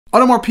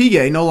Audemars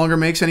Piguet no longer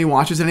makes any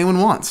watches that anyone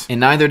wants. And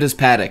neither does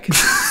Patek.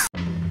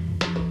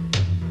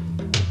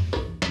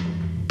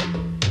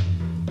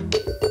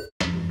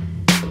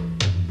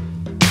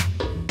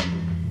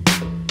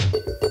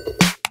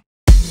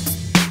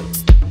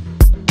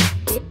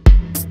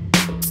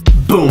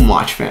 Boom,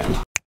 watch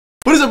fam.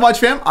 What is up, watch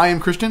fam? I am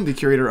Christian, the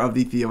curator of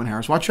the Theo and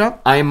Harris Watch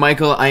Shop. I am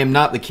Michael. I am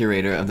not the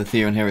curator of the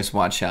Theo and Harris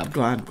Watch Shop.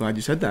 Glad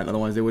you said that.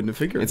 Otherwise, they wouldn't have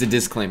figured. It's a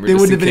disclaimer. They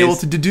wouldn't have been able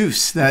to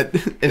deduce that.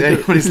 If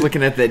anybody's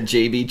looking at that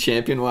JB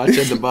Champion watch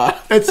at the bottom,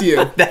 that's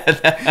you.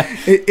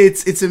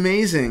 It's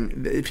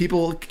amazing.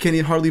 People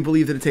can hardly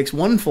believe that it takes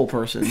one full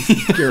person to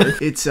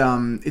curate. It's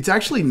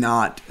actually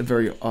not a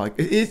very.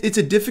 It's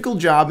a difficult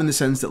job in the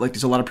sense that like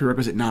there's a lot of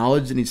prerequisite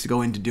knowledge that needs to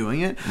go into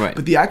doing it. Right.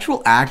 But the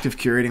actual act of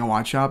curating a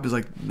watch shop is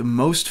like the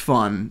most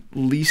fun,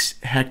 least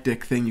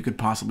hectic thing you could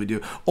possibly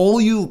do. All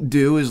you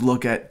do is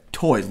look at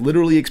toys,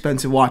 literally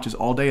expensive watches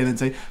all day, and then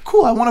say,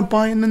 cool, I want to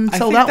buy and then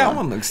sell that one.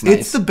 One looks nice.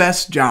 It's the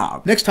best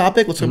job. Next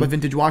topic, let's talk about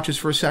vintage watches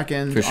for a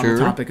second. For sure. On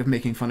the topic of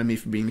making fun of me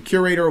for being the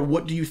curator,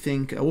 what do you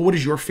think, what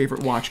is your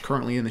favorite watch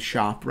currently in the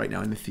shop right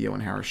now, in the Theo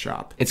and Harris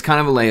shop? It's kind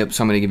of a layup,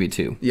 so I'm going to give you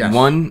two. Yes.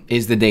 One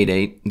is the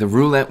day-date, the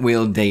roulette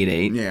wheel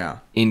day-date. Yeah.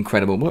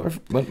 Incredible. What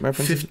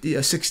reference?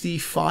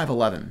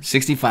 6511.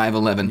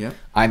 6511. Yep.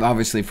 I've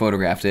obviously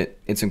photographed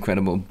it. It's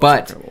incredible.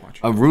 But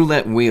a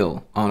roulette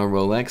wheel on a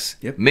Rolex,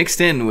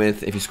 mixed in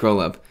with, if you scroll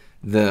up,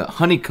 the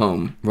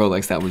honeycomb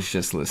Rolex that was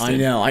just listed. I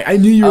know. I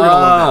knew you were gonna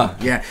love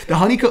that. Yeah, the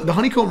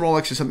honeycomb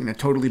Rolex is something that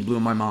totally blew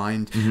my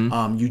mind.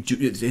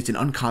 It's an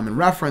uncommon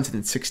reference, and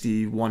it's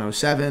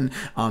 6107.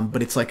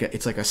 But it's like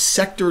a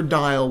sector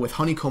dial with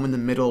honeycomb in the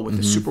middle with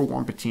the super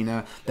warm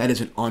patina. That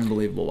is an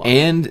unbelievable watch.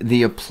 And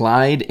the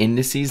applied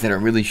indices that are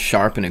really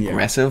sharp and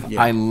aggressive.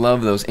 Yeah. I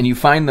love those, and you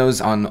find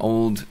those on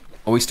old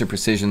Oyster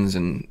Precisions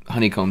and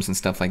honeycombs and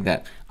stuff like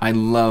that. I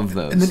love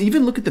those. And then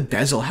even look at the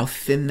bezel, how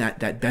thin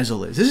that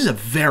bezel is. This is a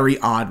very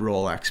odd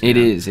Rolex, man. It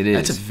is.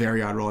 That's a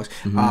very odd Rolex.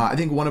 I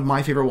think one of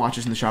my favorite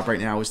watches in the shop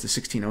right now is the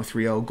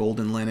 16030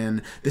 golden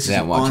linen. This is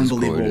an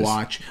unbelievable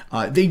watch.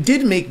 They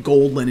did make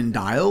gold linen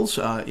dials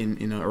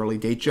in an early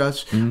date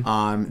just.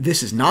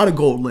 This is not a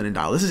gold linen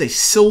dial. This is a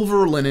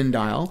silver linen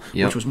dial,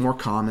 which was more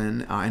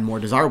common and more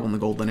desirable than the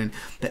gold linen,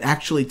 that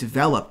actually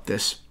developed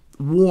this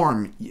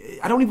warm,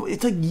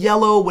 it's like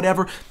yellow,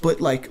 whatever, but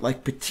like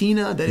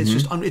patina that is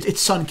just it's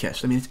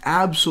sun-kissed. I mean, it's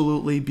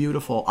absolutely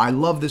beautiful. I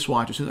love this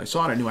watch. As soon as I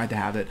saw it, I knew I had to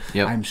have it.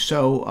 I'm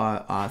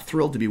so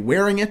thrilled to be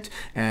wearing it,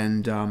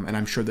 and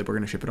I'm sure that we're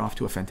going to ship it off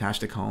to a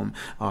fantastic home,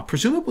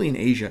 presumably in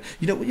Asia.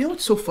 You know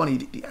what's so funny?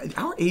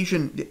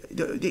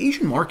 The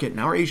Asian market and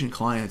our Asian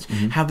clients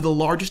have the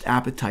largest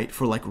appetite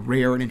for like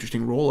rare and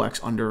interesting Rolex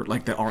under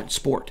like that aren't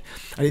sport.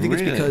 I think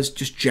it's because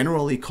just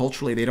generally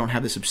culturally they don't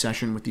have this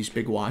obsession with these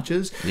big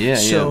watches.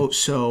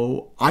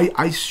 So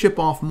I ship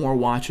off more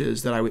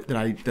watches that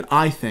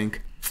I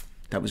think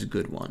that was a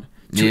good one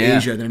to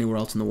Asia than anywhere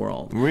else in the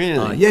world.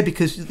 Really? Yeah,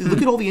 because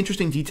look at all the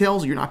interesting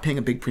details you're not paying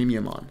a big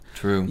premium on.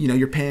 True. You know,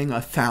 you're paying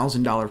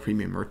 $1,000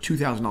 premium or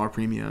 $2,000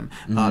 premium,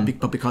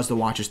 but because the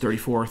watch is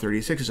 34 or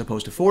 36 as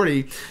opposed to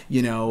 40,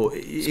 you know,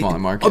 smaller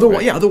market.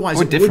 Otherwise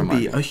it would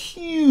be a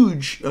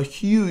huge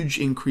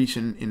increase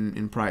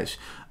in price.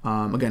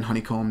 Again,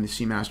 honeycomb, the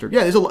Seamaster.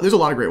 Yeah, there's a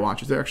lot of great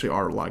watches. There actually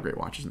are a lot of great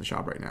watches in the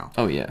shop right now.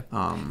 Oh yeah.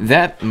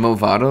 That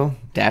Movado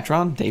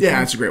Datron.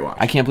 Yeah, it's a great watch.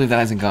 I can't believe that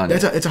hasn't gone.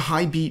 It's a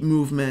high beat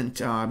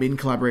movement made in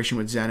collaboration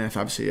with Zenith,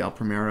 obviously El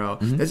Primero.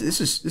 This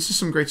is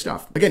some great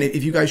stuff. Again,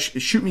 if you guys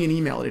shoot me an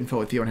email at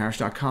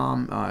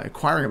info@theoandharris.com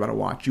inquiring about a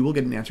watch, you will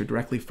get an answer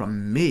directly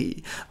from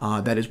me.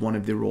 That is one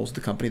of the roles of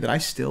the company that I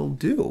still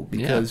do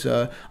because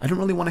I don't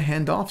really want to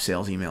hand off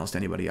sales emails to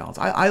anybody else.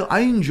 I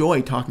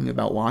enjoy talking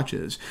about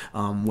watches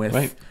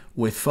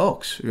with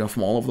folks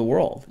from all over the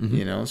world,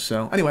 you know.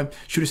 So anyway,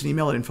 shoot us an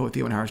email at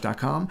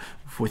info@theoandharris.com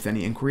with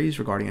any inquiries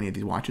regarding any of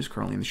these watches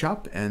currently in the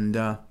shop, and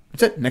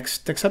that's it.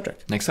 Next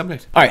subject. Next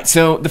subject. All right,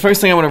 so the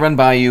first thing I want to run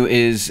by you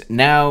is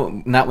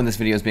now, not when this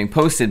video is being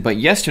posted, but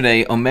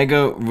yesterday,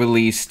 Omega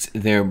released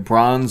their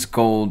Bronze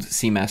Gold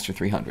Seamaster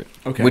 300,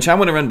 which I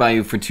want to run by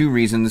you for two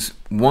reasons.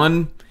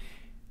 One,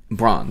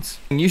 bronze.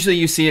 And usually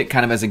you see it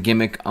kind of as a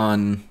gimmick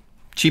on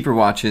cheaper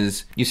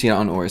watches. You see it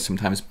on Oris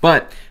sometimes,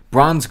 but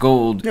bronze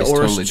gold is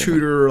Oris, totally different.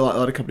 Tudor, a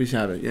lot of companies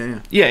have it.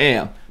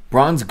 Yeah.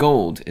 Bronze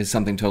gold is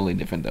something totally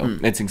different, though.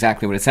 It's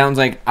exactly what it sounds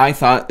like. I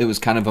thought it was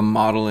kind of a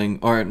marketing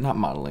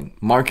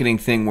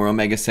thing where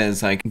Omega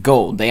says, like,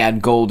 gold. They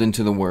add gold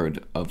into the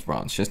word of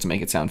bronze just to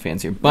make it sound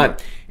fancier.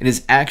 But it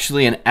is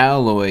actually an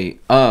alloy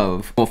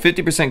of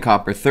 50%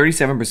 copper,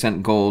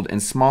 37% gold,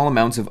 and small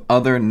amounts of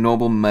other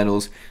noble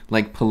metals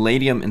like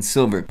palladium and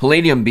silver.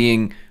 Palladium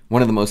being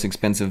one of the most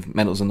expensive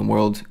metals in the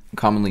world,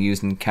 commonly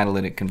used in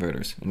catalytic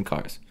converters in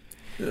cars.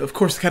 Of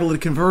course, the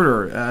catalytic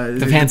converter.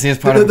 The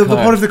fanciest part of the car.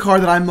 The part of the car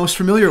that I'm most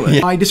familiar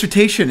with. My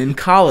dissertation in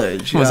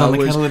college was on the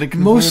catalytic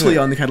converter. Mostly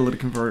on the catalytic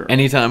converter.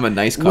 Anytime a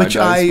nice car which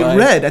I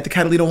read at the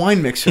Catalina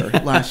Wine Mixer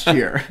last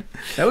year.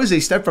 That was a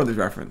Step Brothers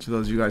reference for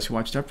those of you guys who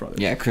watch Step Brothers.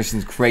 Yeah,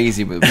 Christian's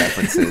crazy with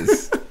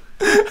references.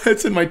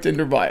 That's in my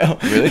Tinder bio.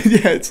 Really?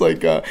 Yeah, it's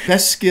like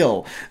best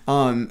skill.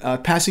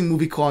 Passing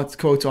movie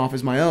quotes off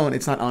as my own.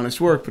 It's not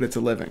honest work, but it's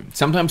a living.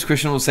 Sometimes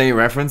Christian will say a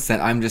reference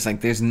that I'm just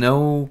like, there's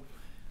no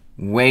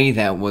way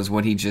that was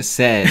what he just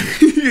said.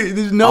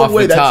 There's no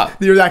way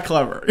you're that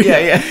clever.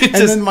 Yeah. And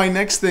then my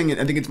next thing,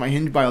 I think it's my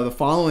Hinge bio, the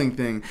following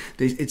thing,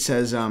 it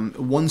says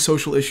one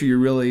social issue you're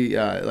really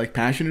like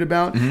passionate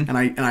about, and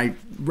I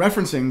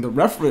referencing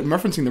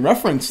the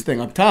reference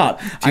thing up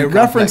top. I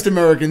referenced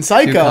American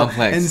Psycho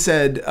and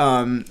said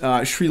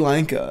Sri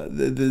Lanka,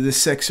 the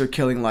Sikhs are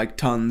killing like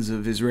tons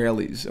of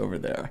Israelis over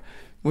there.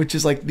 Which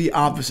is like the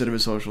opposite of a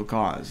social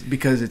cause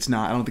because it's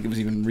not. I don't think it was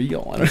even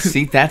real.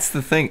 See, that's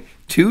the thing.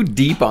 Too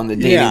deep on the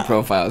dating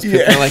profiles.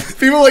 People are like,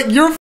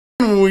 you're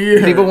f***ing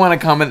weird. People want a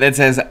comment that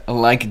says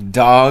like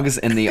dogs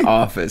in the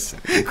office.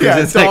 Yeah,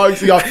 it's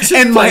dogs like,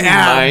 and my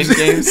abs. Mind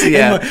games.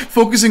 Yeah,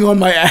 focusing on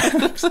my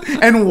abs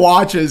and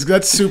watches.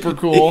 That's super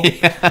cool.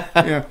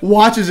 Yeah,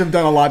 watches have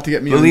done a lot to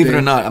get me. Believe it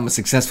or not, I'm a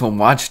successful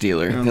watch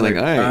dealer. They're like,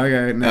 all right,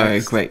 okay, next. All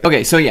right, great.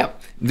 Okay, so yeah.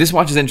 This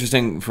watch is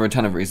interesting for a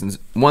ton of reasons.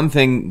 One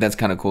thing that's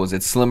kind of cool is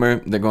it's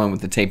slimmer. They're going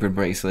with the tapered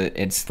bracelet.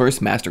 It's first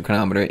master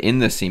chronometer in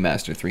the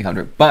Seamaster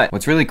 300. But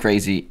what's really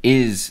crazy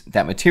is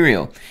that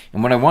material.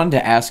 And what I wanted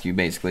to ask you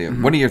basically,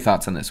 what are your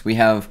thoughts on this? We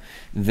have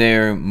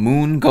their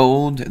moon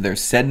gold, their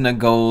Sedna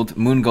gold,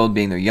 moon gold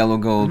being their yellow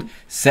gold,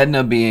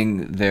 Sedna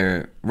being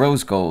their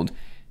rose gold.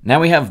 Now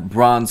we have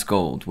bronze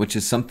gold, which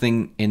is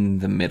something in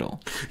the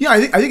middle. Yeah,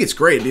 I think it's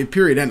great.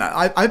 Period. And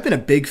I've been a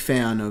big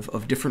fan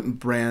of different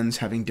brands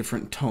having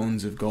different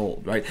tones of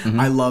gold, right?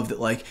 I love that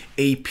like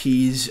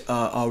AP's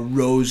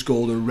rose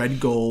gold or red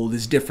gold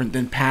is different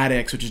than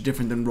Patek's, which is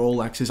different than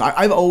Rolex's.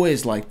 I've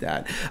always liked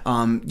that.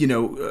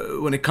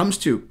 When it comes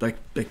to like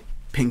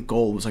pink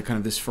gold was like kind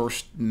of this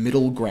first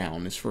middle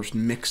ground, this first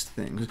mixed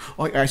thing.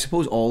 I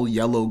suppose all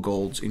yellow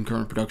golds in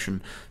current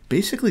production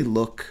basically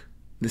look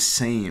the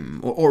same,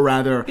 or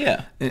rather,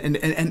 and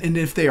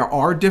if they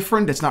are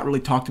different, it's not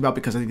really talked about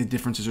because I think the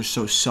differences are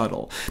so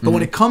subtle. But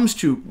when it comes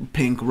to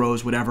pink,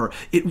 rose, whatever,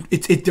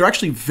 they're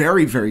actually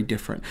very, very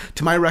different.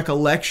 To my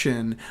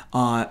recollection,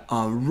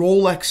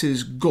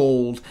 Rolex's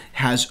gold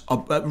has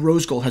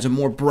rose gold has a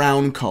more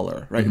brown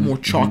color, right, more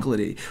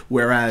chocolatey,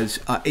 whereas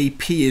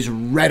AP is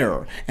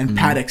redder and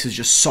Patek's is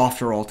just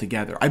softer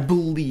altogether. I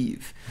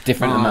believe.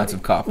 Different amounts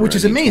of copper, which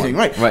is amazing,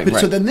 right?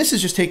 So then this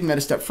is just taking that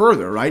a step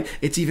further, right?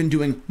 It's even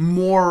doing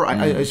more,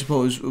 I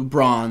suppose,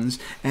 bronze.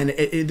 And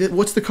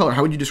what's the color?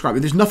 How would you describe it?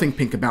 There's nothing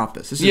pink about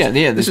this. There's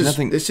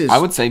nothing. This is, I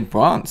would say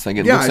bronze. Like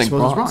it looks like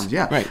bronze.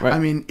 Yeah, right. I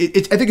mean,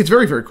 I think it's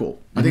very, very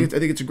cool. I think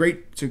it's a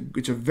great.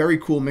 It's a very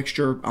cool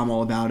mixture. I'm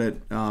all about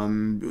it.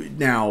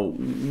 Now,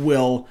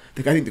 I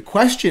think the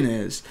question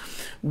is,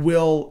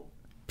 will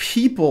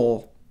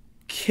people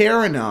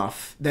care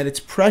enough that it's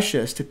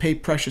precious to pay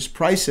precious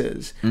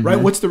prices, right?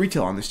 What's the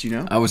retail on this? Do you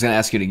know? I was going to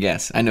ask you to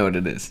guess. I know what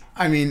it is.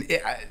 I mean,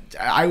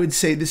 I would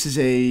say this is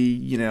a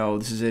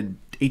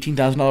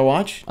 $18,000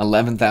 watch.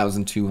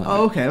 11,200.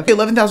 Oh, okay,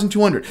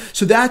 11,200.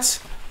 So that's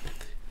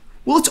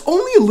it's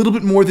only a little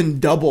bit more than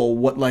double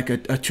what like a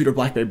Tudor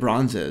Black Bay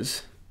Bronze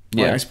is.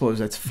 Yeah, well, I suppose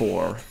that's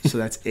 4. So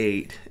that's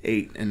 8,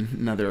 and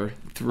another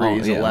 3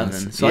 is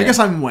 11. So I guess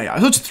I'm way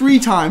out. So it's 3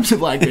 times the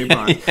Black Bay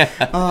Bronze.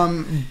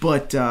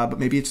 But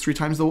maybe it's 3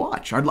 times the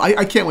watch.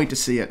 I can't wait to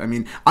see it. I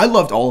mean, I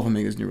loved all of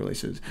Omega's new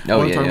releases. I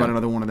want to talk about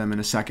another one of them in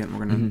a second.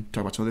 We're going to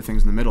talk about some other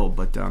things in the middle.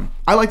 But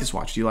I like this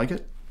watch. Do you like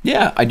it?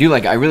 Yeah, I do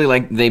like. I really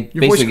like. They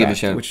basically give a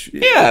show. Which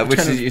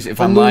is if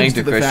I'm lying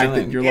to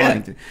Christian, you're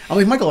lying to. I'm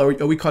like, Michael,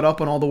 are we caught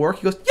up on all the work?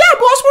 He goes, yeah,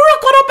 boss, we're all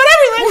caught up on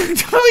everything.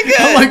 Totally good.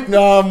 I'm like,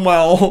 no,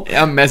 well.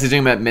 I'm messaging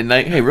him at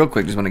midnight. Hey, real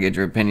quick, just want to get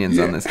your opinions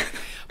on this.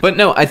 But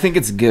no, I think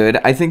it's good.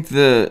 I think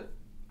the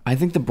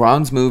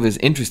bronze move is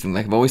interesting.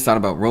 Like I've always thought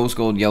about rose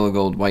gold, yellow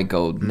gold, white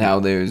gold. Now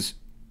there's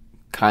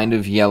kind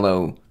of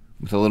yellow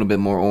with a little bit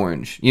more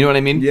orange. You know what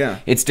I mean? Yeah.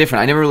 It's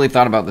different. I never really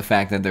thought about the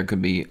fact that there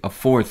could be a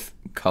 4th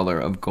color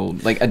of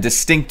gold, like a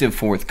distinctive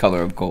 4th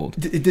color of gold.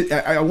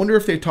 I wonder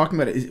if they're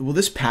talking about it. Will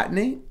this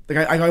patinate?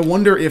 Like I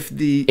wonder if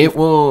it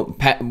will.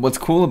 What's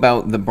cool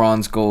about the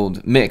bronze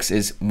gold mix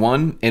is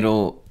one,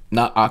 it'll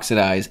not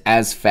oxidize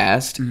as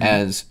fast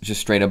as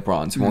just straight up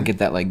bronze. It won't get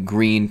that like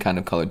green kind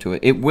of color to it.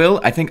 It will,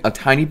 I think, a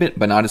tiny bit,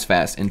 but not as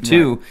fast. And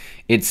 2,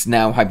 it's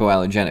now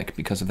hypoallergenic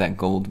because of that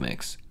gold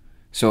mix,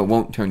 so it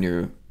won't turn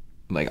your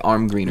like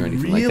arm green or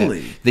anything like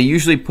that. They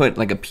usually put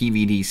like a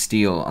PVD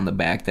steel on the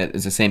back that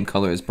is the same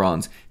color as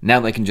bronze.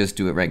 Now they can just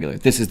do it regular.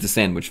 This is the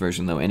sandwich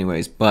version though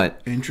anyways,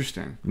 but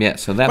interesting. Yeah,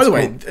 so that's By the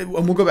way, and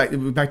we'll go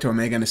back to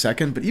Omega in a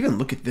second, but even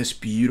look at this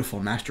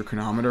beautiful Master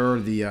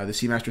Chronometer, the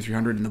Seamaster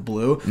 300 in the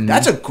blue.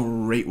 That's a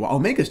great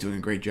Omega's doing a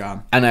great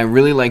job. And I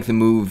really like the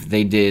move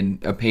they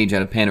did, a page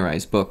out of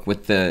Panerai book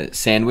with the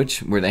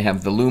sandwich where they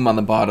have the loom on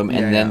the bottom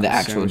and then the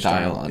actual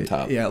dial on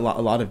top. Yeah, a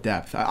lot of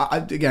depth.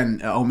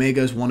 Again, Omega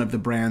is one of the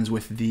brands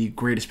with the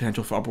greatest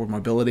potential for upward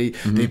mobility.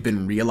 They've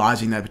been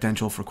realizing that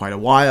potential for quite a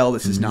while.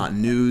 This is not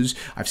news.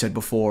 I've said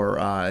before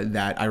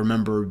that I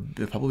remember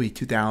probably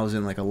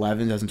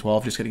 2011,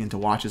 2012, just getting into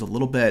watches a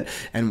little bit,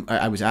 and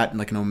I was at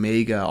like an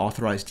Omega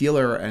authorized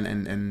dealer,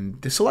 and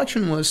the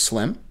selection was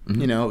slim.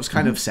 You know, it was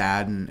kind of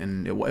sad,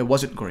 and it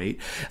wasn't great.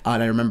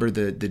 And I remember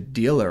the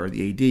dealer,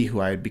 the AD,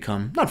 who I had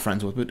become not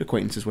friends with, but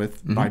acquaintances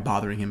with by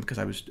bothering him because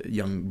I was a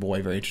young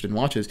boy very interested in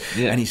watches.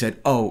 And he said,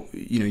 "Oh,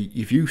 you know,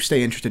 if you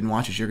stay interested in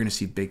watches, you're going to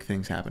see big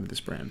things happen to this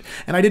brand."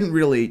 And I didn't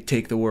really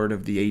take the word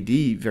of the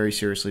AD very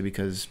seriously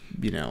because,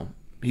 you know,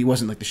 he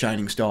wasn't like the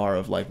shining star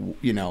of like,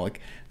 you know,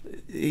 like.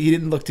 He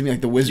didn't look to me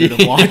like the Wizard of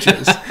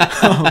Watches.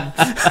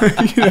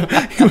 You know,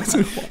 he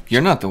wasn't.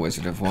 You're not the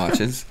Wizard of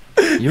Watches.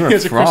 You're he a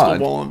has fraud. a crystal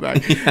ball in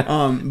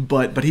back.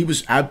 But he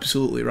was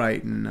absolutely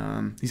right,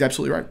 and he's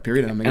absolutely right.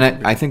 Period.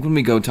 And I think when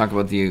we go talk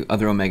about the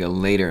other Omega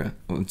later,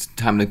 it's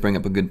time to bring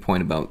up a good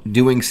point about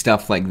doing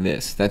stuff like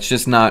this. That's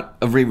just not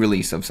a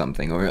re-release of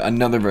something or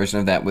another version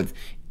of that with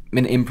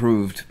an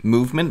improved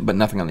movement, but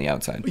nothing on the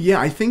outside. Yeah,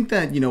 I think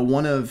that, you know,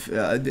 one of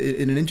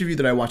in an interview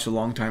that I watched a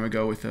long time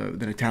ago with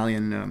an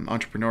Italian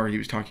entrepreneur, he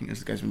was talking,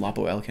 this guy's from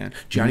Lapo Elcan,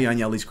 Gianni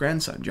Agnelli's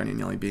grandson, Gianni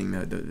Agnelli being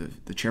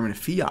the chairman of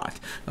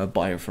Fiat,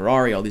 buyer of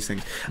Ferrari, all these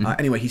things.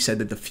 Anyway, he said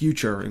that the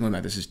future, and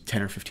this is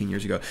 10 or 15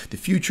 years ago, the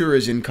future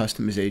is in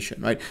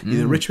customization, right?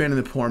 The rich man and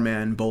the poor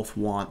man both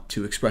want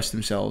to express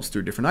themselves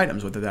through different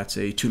items, whether that's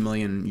a €2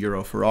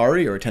 million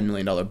Ferrari or a $10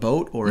 million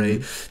boat or a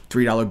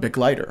 $3 Bic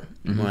lighter,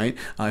 right?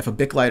 If a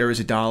Bic lighter is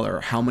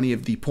 $1, how many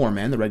of the poor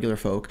men, the regular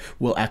folk,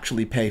 will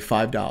actually pay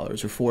 $5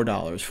 or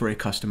 $4 for a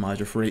customized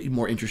or for a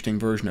more interesting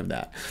version of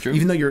that? True.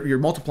 Even though you're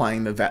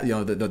multiplying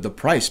the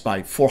price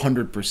by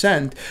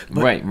 400%,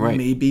 but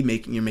maybe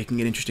you're making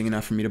it interesting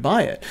enough for me to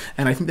buy it.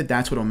 And I think that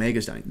that's what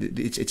Omega's done.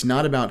 It's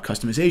not about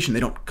customization. They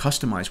don't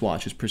customize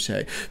watches per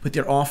se, but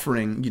they're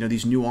offering, you know,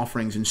 these new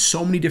offerings in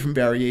so many different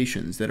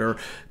variations that are,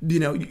 you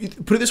know,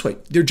 put it this way,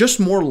 they're just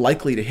more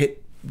likely to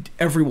hit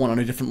everyone on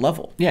a different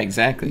level. Yeah,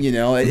 exactly. You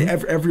know,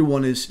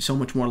 everyone is so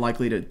much more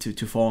likely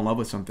to fall in love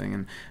with something,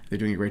 and they're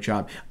doing a great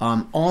job.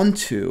 On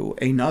to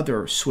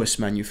another Swiss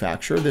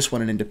manufacturer, this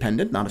one an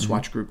independent, not a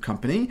Swatch Group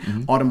company,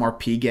 Audemars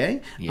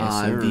Piguet.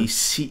 The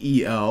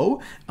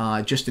CEO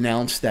just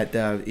announced that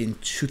in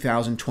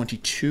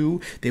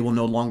 2022, they will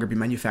no longer be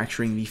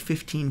manufacturing the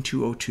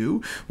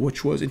 15202,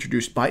 which was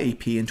introduced by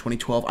AP in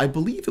 2012. I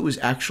believe it was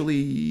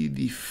actually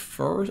the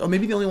first, or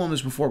maybe the only one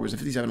was before, it was the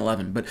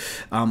 5711, but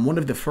one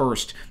of the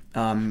first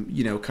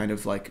you know, kind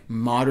of like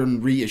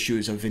modern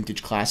reissues of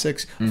vintage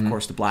classics. Of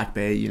course, the Black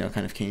Bay, you know,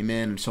 kind of came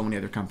in, and so many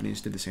other companies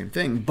did the same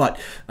thing. But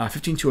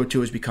 15202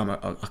 has become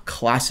a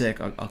classic,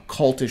 a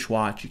cultish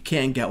watch. You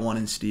can't get one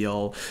in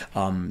steel.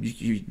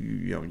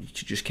 You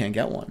just can't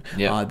get one.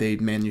 Yeah. They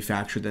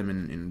manufacture them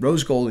in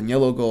rose gold and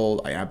yellow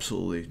gold. I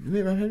absolutely. Have they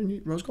ever had any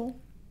rose gold?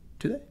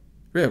 Do they?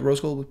 Yeah, rose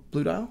gold with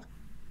blue dial.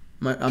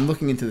 I'm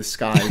looking into the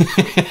sky.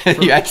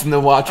 You asking the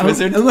watch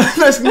wizard? I'm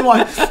asking the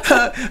watch.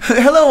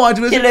 Hello, watch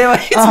wizard. Hello,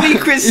 it's me,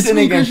 Christian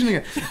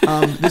again.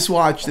 This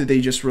watch that they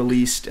just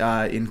released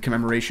in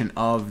commemoration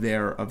of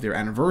their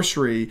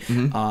anniversary.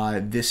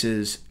 This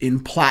is in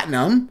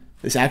platinum.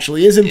 This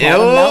actually is in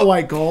platinum, not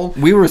white gold.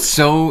 We were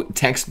so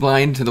text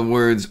blind to the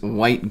words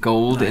white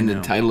gold in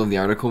the title of the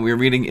article we were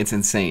reading. It's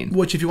insane.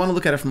 Which, if you want to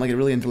look at it from like a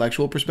really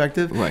intellectual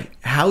perspective,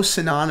 how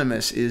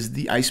synonymous is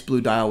the ice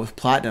blue dial with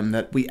platinum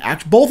that we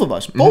both of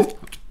us, both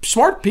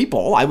smart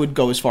people, I would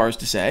go as far as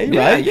to say,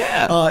 right?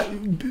 Yeah.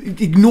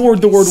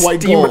 Ignored the word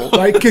white gold,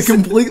 right?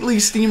 Completely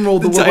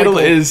steamrolled the word white gold. The title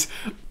is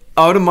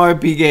Audemars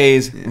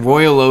Piguet's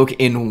Royal Oak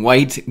in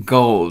white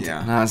gold.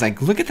 Yeah. And I was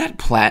like, look at that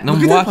platinum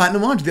watch. Look at that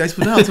platinum watch. The ice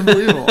blue dial. It's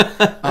unbelievable.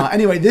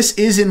 Anyway, this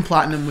is in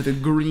platinum with a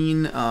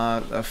green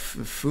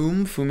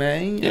fume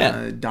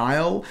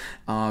dial.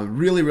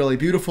 Really, really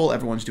beautiful.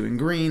 Everyone's doing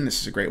green.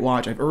 This is a great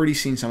watch. I've already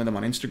seen some of them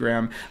on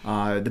Instagram.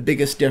 The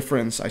biggest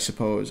difference, I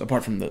suppose,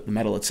 apart from the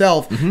metal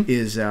itself,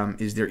 is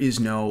there is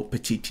no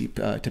petite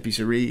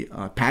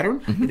tapisserie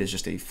pattern. It is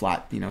just a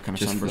flat, you know, kind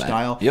of sunburst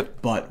dial.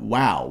 Yep. But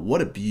wow,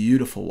 what a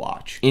beautiful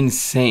watch.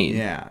 Insane.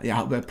 Yeah.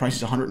 The price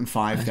is $105,000.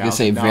 I was gonna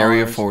say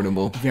very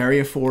affordable. Very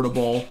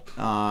affordable.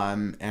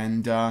 I'm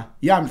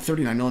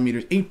 39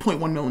 millimeters,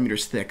 8.1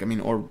 millimeters thick. I mean,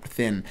 or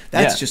thin.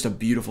 That's just a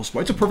beautiful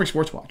sport. It's a perfect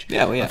sports watch.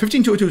 Yeah, well, yeah.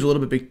 15202 is a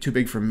little bit too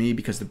big for me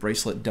because the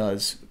bracelet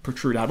does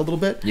protrude out a little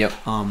bit. Yep.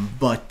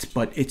 But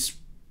it's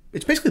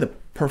basically the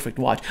perfect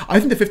watch. I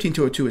think the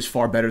 15202 is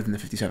far better than the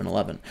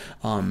 5711.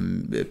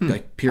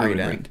 Like period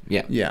end.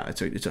 Yeah. Yeah,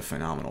 it's a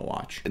phenomenal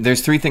watch.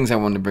 There's three things I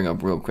wanted to bring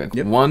up real quick.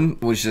 Yep. One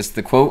was just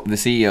the quote, the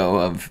CEO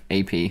of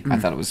AP. I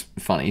thought it was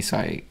funny, so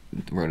I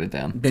wrote it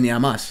down.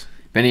 Benyamas.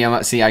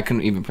 See, I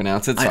couldn't even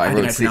pronounce it, so I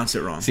wrote. I pronounced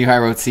it wrong. See how I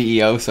wrote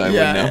CEO, so I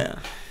wouldn't know. Yeah.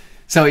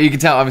 So you can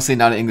tell, obviously,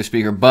 not an English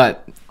speaker,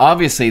 but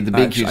obviously the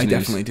big huge news. I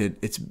definitely did.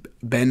 It's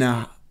Ben.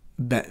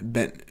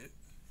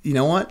 You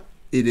know what?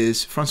 It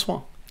is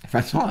Francois.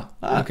 Francois.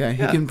 Okay,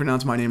 he can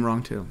pronounce my name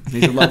wrong too.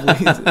 He's a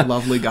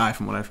lovely guy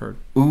from what I've heard.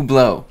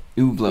 Hublot.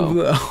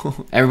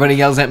 Everybody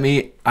yells at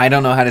me. I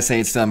don't know how to say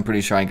it still. I'm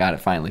pretty sure I got it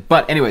finally.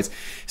 But anyways,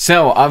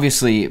 so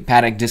obviously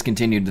Patek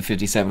discontinued the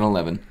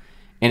 5711.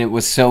 And it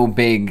was so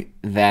big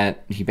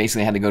that he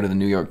basically had to go to the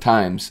New York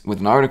Times with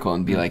an article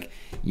and be like,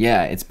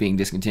 yeah, it's being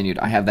discontinued.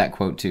 I have that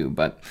quote too,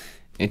 but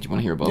Do you want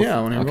to hear both? Yeah,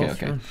 I want to hear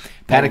both. Okay. Sure.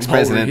 Patek's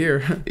president. Here.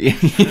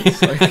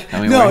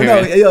 Tell me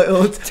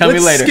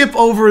let's later. Skip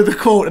over the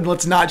quote and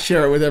let's not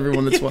share it with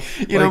everyone that's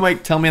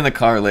Mike, tell me in the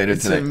car later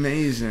today. It's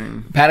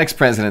amazing. Patek's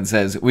president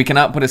says, "We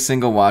cannot put a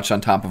single watch on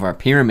top of our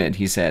pyramid,"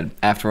 he said.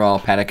 After all,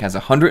 Patek has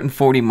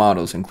 140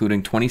 models,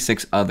 including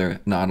 26 other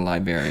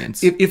non-alive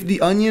variants. If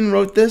The Onion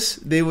wrote this,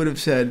 they would have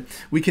said,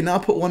 "We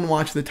cannot put one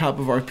watch at the top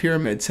of our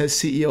pyramid," says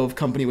CEO of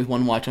company with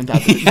one watch on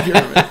top of the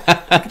pyramid.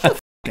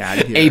 Get the out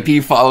of here.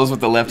 AP follows with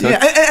the left hook.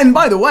 Yeah, and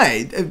by the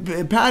way,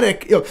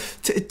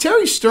 Patek,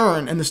 Terry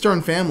Stern and the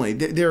Stern family,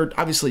 they're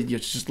obviously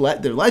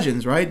they're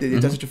legends, right? They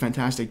done such a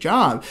fantastic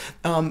job,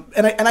 and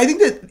I think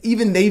that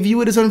even they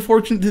view it as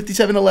unfortunate.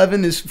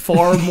 5711 is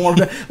far more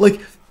like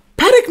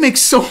Patek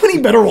makes so many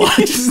better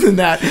watches than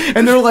that,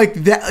 and they're like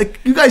that. Like,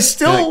 you guys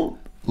still.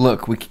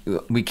 Look,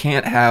 we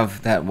can't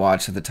have that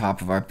watch at the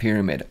top of our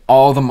pyramid.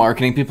 All the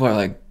marketing people are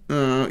like,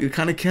 you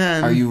kind of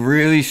can. Are you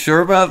really sure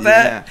about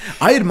that? Yeah.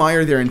 I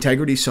admire their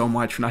integrity so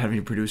much for not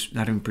having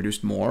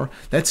produced more.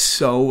 That's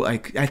so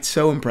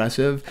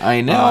impressive.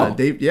 I know.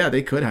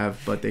 They could have,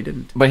 but they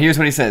didn't. But here's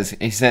what he says.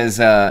 He says,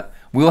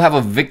 "We'll have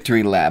a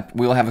victory lap.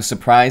 We'll have a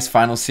surprise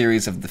final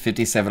series of the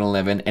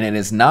 5711, and it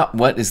is not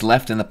what is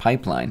left in the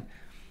pipeline."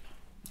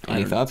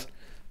 Any thoughts?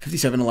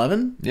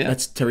 5711? Yeah.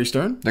 That's Terry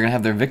Stern? They're going to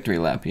have their victory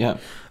lap, yeah.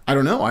 I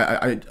don't know.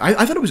 I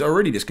thought it was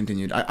already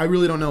discontinued. I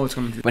really don't know what's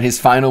going to. But his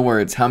final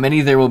words, "How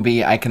many there will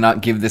be, I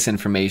cannot give this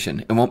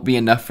information. It won't be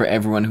enough for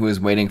everyone who is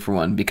waiting for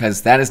one,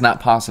 because that is not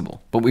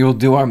possible. But we will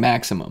do our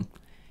maximum."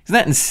 Isn't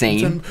that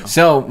insane?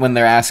 So when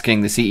they're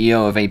asking the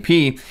CEO of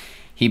AP,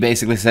 he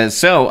basically says,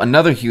 "So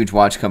another huge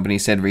watch company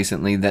said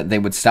recently that they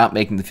would stop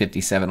making the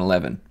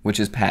 5711, which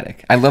is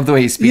Patek." I love the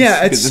way he speaks.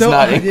 Yeah, it's so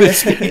not English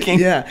speaking.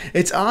 Yeah,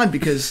 it's odd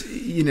because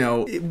he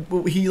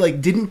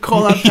didn't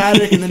call out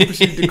Patek and then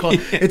proceeded to call.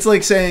 It's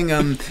like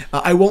saying,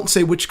 "I won't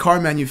say which car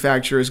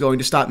manufacturer is going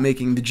to stop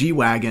making the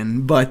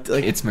G-Wagon, but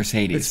it's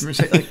Mercedes."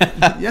 It's Mercedes.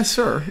 Yes,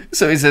 sir.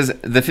 So he says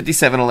the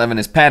 5711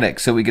 is Patek,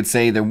 so we could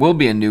say there will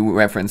be a new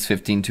reference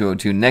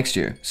 15202 next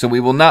year. So we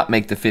will not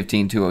make the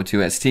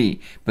 15202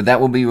 ST, but that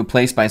will be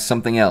replaced by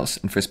something else,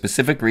 and for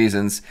specific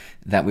reasons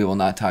that we will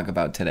not talk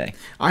about today.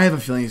 I have a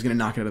feeling he's going to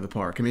knock it out of the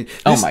park. I mean,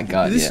 oh my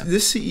God,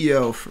 this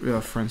CEO,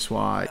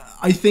 Francois,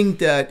 I think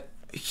that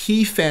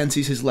he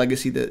fancies his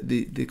legacy,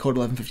 the Code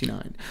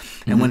 1159.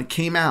 And when it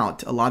came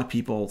out, a lot of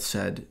people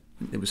said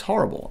it was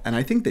horrible. And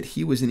I think that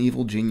he was an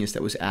evil genius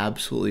that was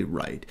absolutely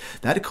right.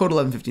 That Code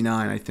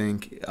 1159, I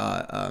think,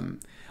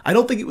 I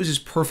don't think it was as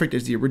perfect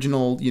as the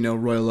original,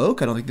 Royal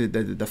Oak. I don't think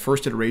that the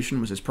first iteration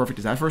was as perfect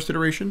as that first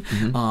iteration.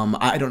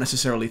 I don't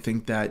necessarily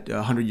think that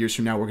 100 years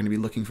from now we're going to be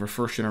looking for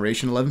first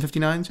generation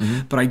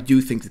 1159s, but I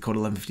do think the Code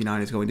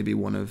 1159 is going to be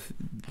one of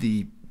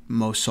the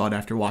most sought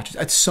after watches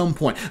at some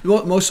point.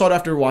 Most sought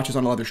after watches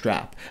on a leather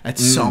strap at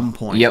some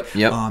point. Yep.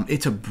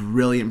 It's a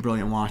brilliant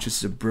watch. This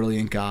is a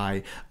brilliant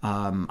guy.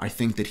 I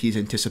think that he's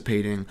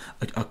anticipating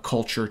a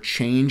culture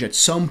change at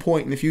some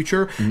point in the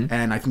future,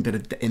 and I think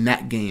that in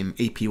that game,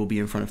 AP will be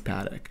in front of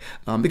Patek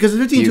because the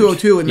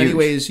 15202 in many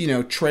ways,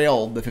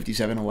 trailed the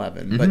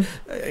 5711,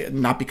 but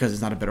not because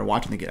it's not a better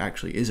watch. I think it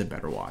actually is a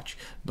better watch.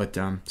 But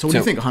so what do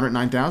you think?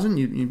 109,000?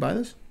 You buy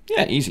this?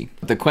 Yeah, easy.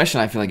 The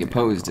question I feel like it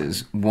posed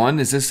is, one,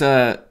 is this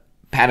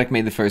Patek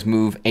made the first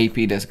move,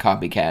 AP does a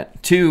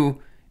copycat? Two,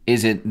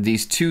 is it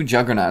these two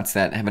juggernauts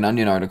that have an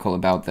Onion article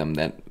about them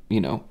that,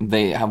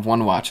 they have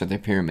one watch at their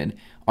pyramid?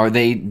 Are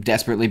they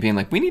desperately being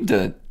like, we need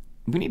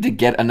to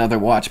get another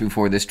watch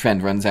before this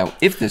trend runs out,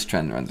 if this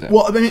trend runs out?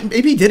 Well, I mean,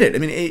 AP did it. I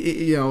mean,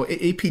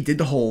 AP did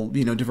the whole,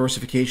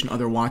 diversification,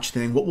 other watch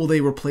thing. What will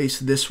they replace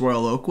this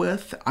Royal Oak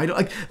with? I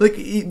don't like.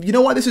 You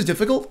know why this is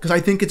difficult? Because I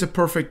think it's a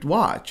perfect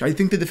watch. I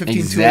think that the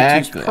 15202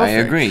 is perfect. I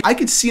agree. I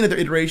could see another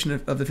iteration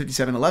of the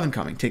 5711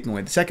 coming, taking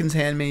away the seconds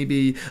hand,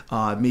 maybe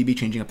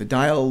changing up the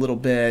dial a little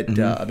bit,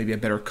 maybe a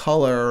better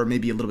color,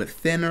 maybe a little bit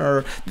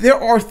thinner. There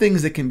are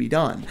things that can be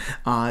done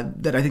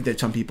that I think that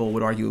some people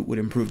would argue would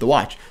improve the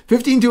watch.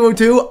 15202.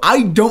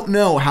 I don't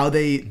know how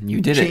they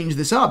change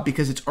this up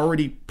because it's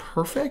already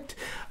perfect.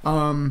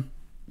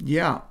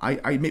 Yeah,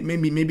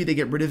 maybe they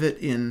get rid of it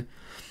in.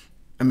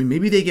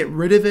 Maybe they get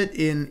rid of it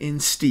in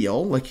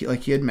steel, like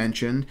he had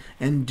mentioned,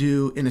 and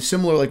do in a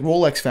similar like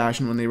Rolex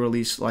fashion when they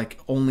release like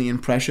only in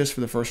precious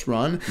for the first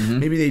run.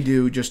 Maybe they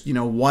do just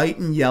white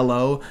and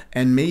yellow,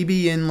 and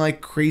maybe in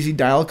like crazy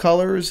dial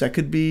colors. That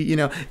could be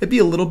it'd be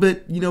a little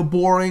bit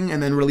boring,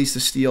 and then release the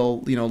steel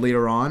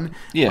later on.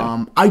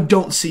 Yeah. I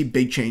don't see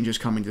big changes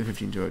coming to the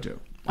 15202.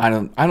 I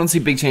don't see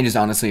big changes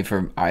honestly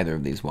for either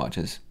of these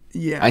watches.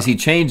 Yeah, I see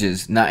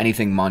changes, not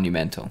anything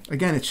monumental.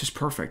 Again, it's just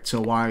perfect.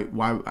 So why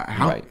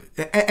how? Right.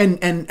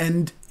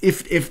 And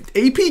if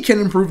AP can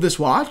improve this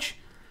watch,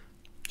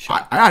 sure.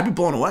 I'd be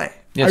blown away.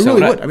 Yeah, I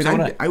really would. I'd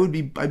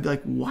be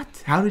like,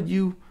 what?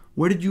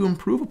 Where did you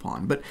improve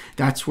upon? But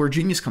that's where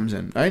genius comes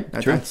in, right?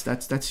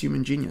 That's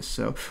human genius.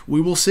 So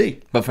we will see.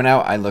 But for now,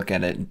 I look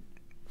at it.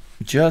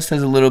 just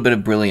has a little bit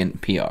of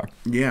brilliant PR.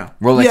 Yeah.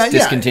 Rolex yeah,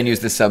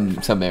 discontinues the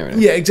Submariner.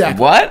 Yeah,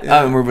 exactly. What?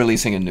 Yeah. We're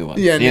releasing a new one.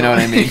 Yeah, you know what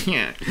I mean?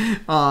 Yeah.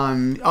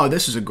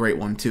 This is a great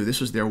one too.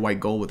 This was their white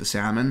gold with the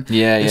salmon.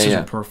 This is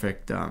a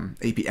perfect.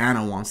 AP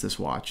Anna wants this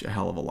watch a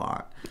hell of a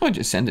lot. Oh,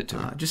 just send it to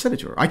her. Just send it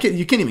to her.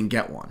 You can't even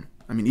get one.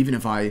 I mean, even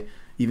if I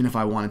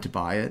wanted to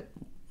buy it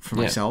for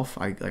myself,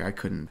 I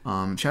couldn't.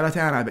 Shout out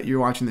to Anna. I bet you're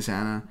watching this,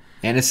 Anna.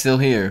 Anna's still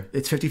here.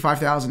 It's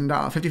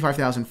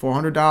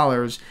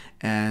 $55,400,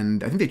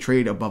 and I think they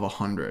trade above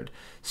 100.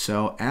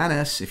 So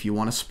Annis, if you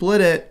want to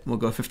split it, we'll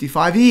go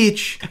 55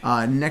 each.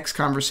 Next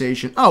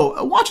conversation. Oh,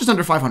 a watch is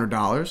under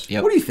 $500.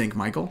 Yep. What do you think,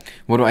 Michael?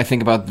 What do I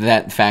think about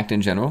that fact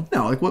in general?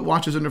 No, like what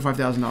watches under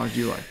 $5,000 do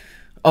you like?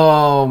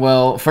 Oh,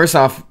 well, first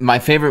off, my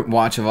favorite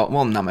watch of all...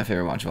 Well, not my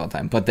favorite watch of all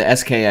time, but the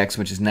SKX,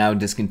 which is now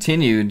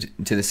discontinued,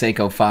 to the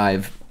Seiko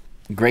 5...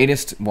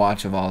 Greatest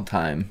watch of all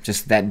time.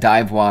 Just that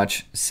dive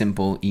watch,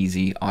 simple,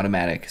 easy,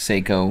 automatic,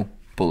 Seiko,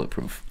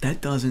 bulletproof.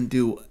 That doesn't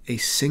do a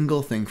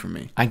single thing for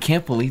me. I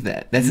can't believe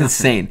that. That's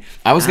insane.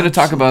 I was going to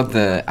talk about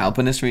the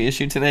Alpinist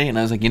reissue today, and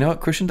I was like, you know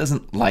what? Christian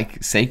doesn't like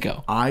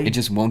Seiko. It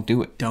just won't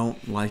do it.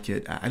 Don't like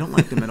it. I don't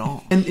like them at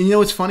all. And you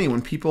know, it's funny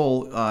when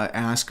people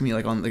ask me,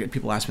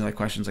 people ask me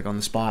questions on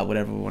the spot,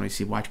 whatever, when I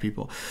see watch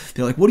people.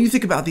 They're like, what do you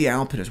think about the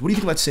Alpinist? What do you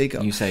think about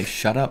Seiko? You say,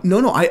 shut up.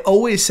 No, I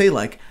always say,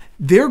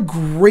 they're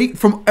great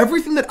from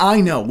everything that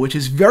I know, which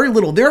is very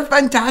little. They're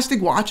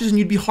fantastic watches, and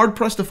you'd be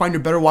hard-pressed to find a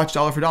better watch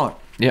dollar for dollar.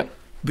 Yep.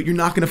 But you're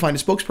not going to find a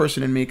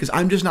spokesperson in me because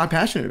I'm just not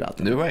passionate about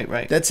them.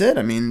 Right. That's it.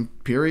 I mean,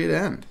 period,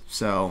 end.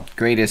 So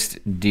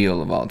greatest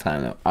deal of all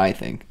time, though, I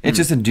think. It's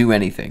just a do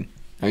anything.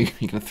 Are you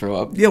going to throw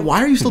up? Yeah,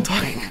 why are you still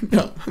talking?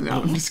 No,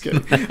 I'm just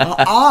kidding.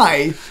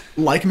 I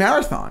like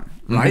Marathon.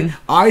 Right,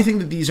 I think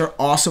that these are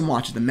awesome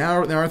watches. The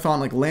Marathon,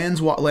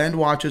 land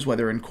watches,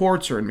 whether in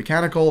quartz or in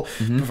mechanical,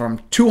 from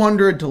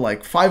 $200 to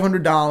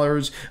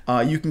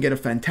 $500, you can get a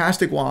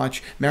fantastic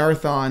watch.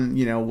 Marathon,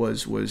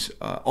 was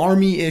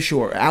Army issue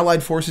or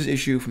Allied Forces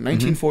issue from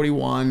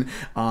 1941,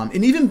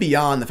 and even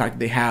beyond the fact that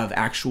they have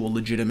actual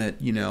legitimate,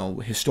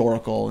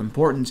 historical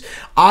importance.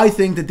 I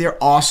think that they're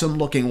awesome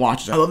looking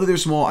watches. I love that they're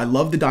small. I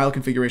love the dial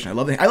configuration. I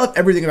love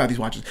everything about these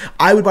watches.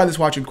 I would buy this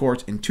watch in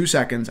quartz in 2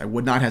 seconds. I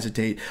would not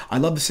hesitate. I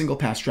love the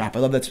single pass strap. I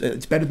love that.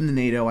 It's better than the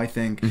NATO, I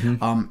think.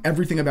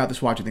 Everything about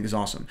this watch I think is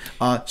awesome.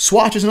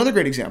 Swatch is another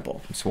great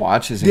example.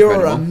 Swatch is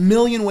incredible. There are a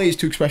million ways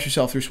to express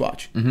yourself through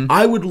Swatch.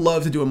 I would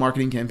love to do a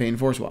marketing campaign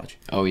for Swatch.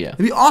 Oh yeah, it'd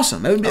be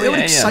awesome. It would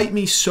excite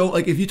me so.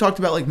 If you talked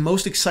about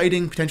most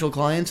exciting potential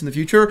clients in the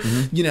future,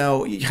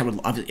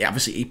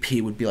 obviously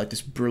AP would be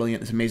this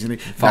brilliant, this amazing thing.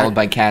 Followed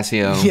by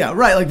Casio. Yeah,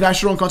 right.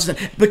 Vacheron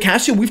Constantin. But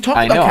Casio, we've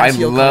talked about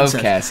Casio. I love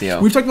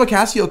Casio. We've talked about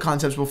Casio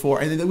concepts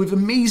before, and we have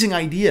amazing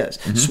ideas.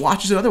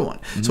 Swatch is another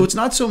one. So it's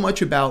not so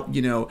much about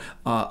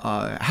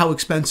how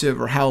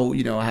expensive or how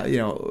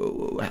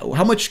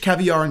much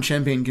caviar and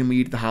champagne can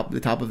we eat at the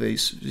top of a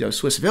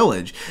Swiss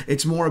village.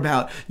 It's more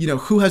about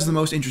who has the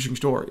most interesting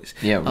stories.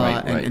 Yeah,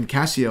 right. And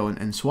Casio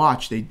and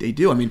Swatch, they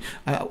do. I mean,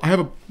 I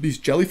have these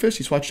jellyfish,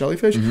 these Swatch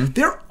jellyfish.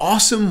 They're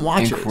awesome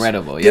watches.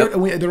 Incredible.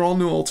 Yeah, they're all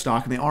new old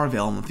stock, and they are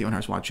available in the Theo and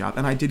Harris Watch Shop.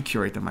 And I did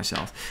curate them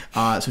myself.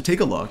 So take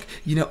a look.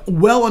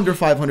 Well under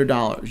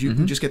 $500, you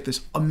can just get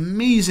this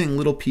amazing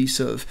little piece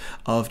of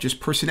just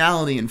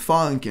personality and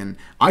funk, and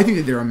I think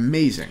that they're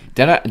amazing.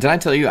 Did I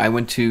tell you I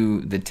went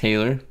to the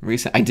tailor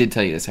recently? I did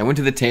tell you this. I went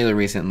to the tailor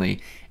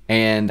recently,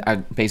 and I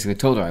basically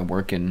told her I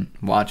work in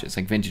watches,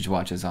 vintage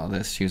watches, all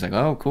this. She was like,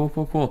 oh,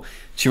 cool.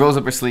 She rolls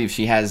up her sleeve.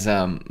 She has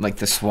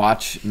the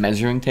Swatch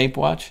measuring tape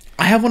watch.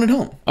 I have one at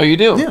home. Oh, you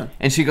do? Yeah.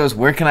 And she goes,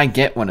 where can I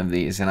get one of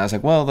these? And I was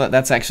like, well,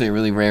 that's actually a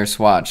really rare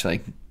Swatch.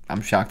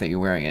 I'm shocked that you're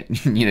wearing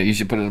it. You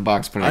should put it in a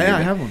box. Put it.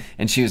 I have one.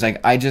 And she was like,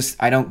 I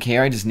don't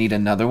care. I just need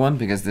another one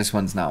because this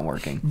one's not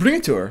working. Bring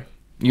it to her.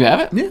 You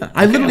have it? Yeah.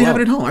 I literally have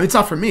it at home. I mean, it's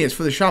not for me. It's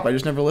for the shop. I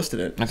just never listed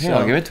it. Okay, so,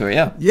 I'll give it to her,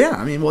 yeah. Yeah.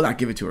 I mean, well, not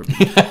give it to her.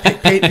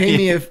 Pay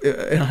me if...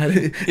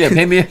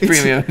 pay me a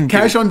premium.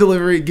 Cash on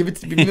delivery. Give it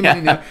to me. Do you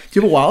have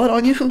a wallet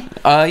on you?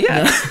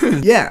 Yeah.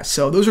 Yeah.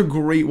 So those are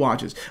great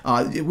watches.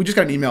 We just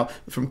got an email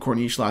from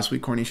Corniche last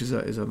week. Corniche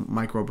is a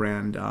micro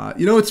brand.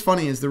 What's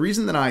funny is the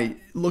reason that I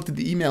looked at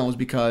the email was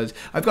because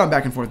I've gone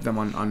back and forth with them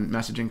on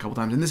messaging a couple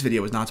times, and this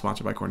video was not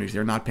sponsored by Corniche.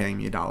 They're not paying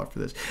me $1 for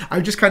this.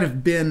 I've just kind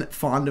of been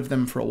fond of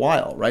them for a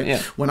while, right?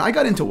 Yeah. When I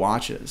got into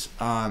watches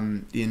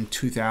in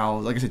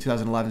 2000, like I said,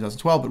 2011,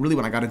 2012, but really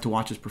when I got into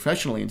watches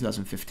professionally in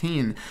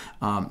 2015,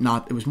 it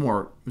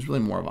was really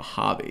more of a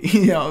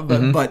hobby,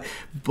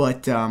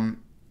 but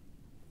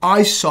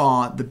I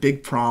saw the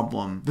big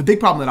problem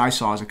that I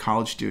saw as a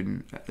college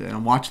student and a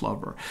watch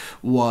lover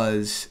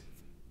was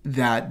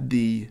that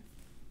the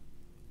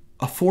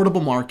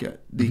affordable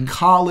market, the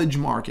college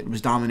market, was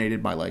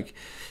dominated by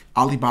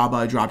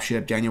Alibaba,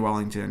 dropship, Daniel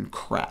Wellington,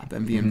 crap,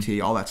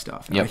 MVMT, all that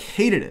stuff. And I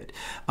hated it.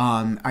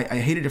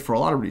 I hated it for a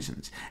lot of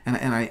reasons. And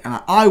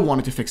I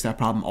wanted to fix that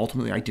problem.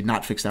 Ultimately, I did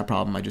not fix that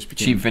problem. I just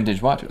became cheap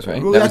vintage watches,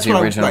 right? Well, that was the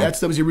original.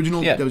 That was the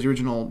original. That was the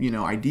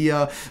original,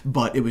 idea.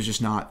 But it was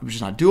just not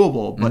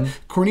doable. But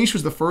Corniche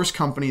was the first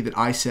company that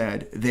I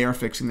said they are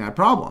fixing that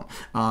problem.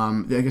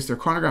 I guess their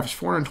chronograph is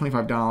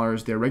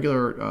 $425. Their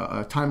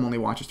regular time only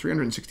watch is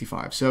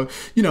 $365. So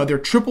they're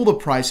triple the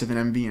price of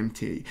an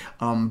MVMT.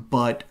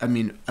 But I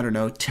mean, I don't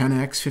know,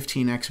 10x,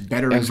 15x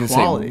better in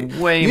quality.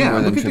 Way more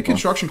than look at triple. the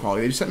construction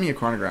quality. They just sent me a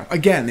chronograph.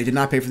 Again, they did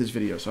not pay for this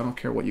video, so I don't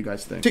care what you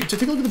guys think. Take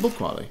a look at the book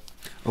quality.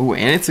 Oh,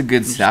 and it's a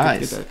good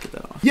size. Get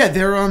that off. Yeah,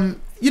 they're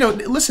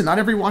listen, not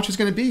every watch is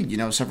going to be,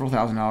 several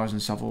 $1,000s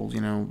and several,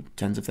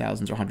 tens of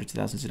thousands or hundreds of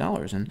thousands of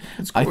dollars. And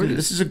I think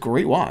this is a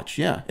great watch.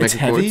 Yeah, it's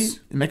heavy.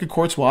 Make a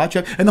quartz watch.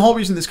 And the whole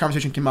reason this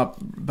conversation came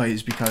up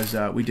is because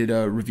we did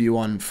a review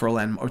on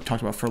Furlan, or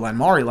talked about Furlan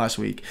Mari last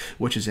week,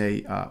 which is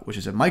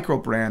a micro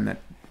brand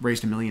that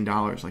raised $1 million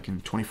like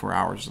in 24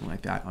 hours or something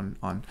like that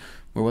on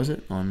where was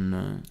it?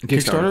 On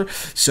Kickstarter.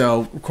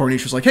 So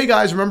Corniche was like, hey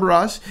guys, remember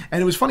us?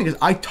 And it was funny because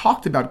I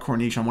talked about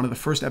Corniche on one of the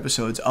first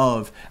episodes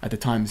of, at the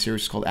time, the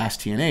series was called Ask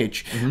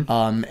T&H.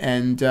 Again,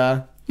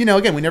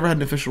 we never had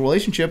an official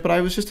relationship, but I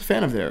was just a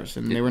fan of theirs,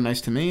 and they were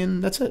nice to me,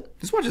 and that's it.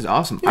 This watch is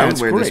awesome. I would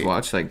wear this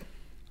watch like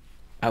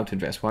out to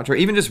dress watch, or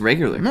even just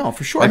regular. No,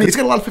 for sure. I mean, it's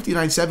got a lot of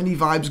 5970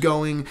 vibes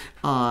going.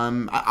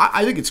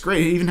 I think it's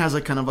great. It even has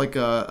like kind of like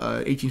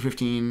a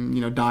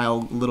 1815,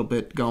 dial a little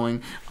bit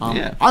going.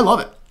 I love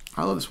it.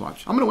 I love this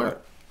watch. I'm gonna wear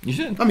it. You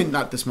should. I mean,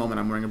 not this moment.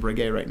 I'm wearing a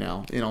Breguet right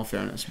now, in all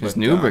fairness. This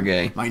new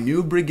Breguet. My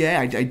new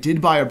Breguet. I did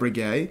buy a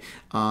Breguet.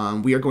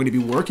 We are going to be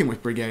working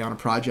with Breguet on a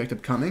project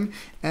upcoming,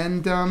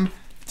 and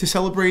to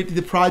celebrate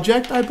the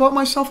project, I bought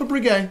myself a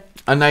Breguet.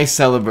 A nice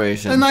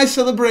celebration. A nice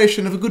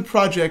celebration of a good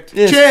project.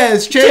 Yes.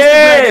 Cheers!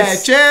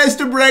 Cheers! Cheers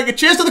to Breguet!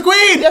 Cheers to the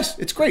Queen! Yes,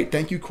 it's great.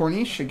 Thank you,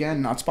 Corniche.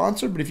 Again, not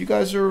sponsored, but if you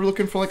guys are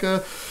looking for like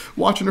a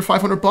watch under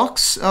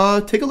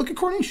 $500, take a look at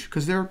Corniche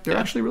because they're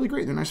actually really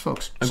great. They're nice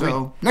folks. Agreed.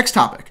 So, next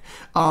topic.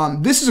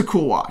 This is a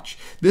cool watch.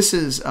 This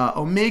is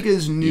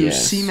Omega's new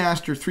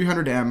Seamaster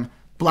 300M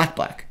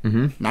black.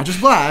 Not just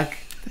black,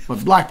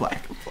 but black.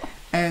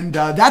 And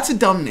that's a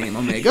dumb name,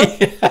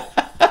 Omega.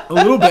 A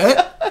little bit.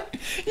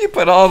 You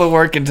put all the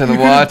work into the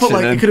watch.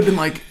 It could have been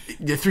like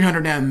the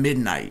 300M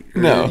Midnight.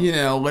 Or,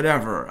 no.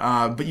 Whatever.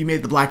 But you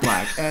made the black.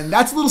 And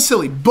that's a little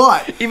silly.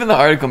 But even the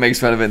article makes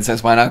fun of it and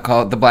says, why not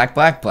call it the black?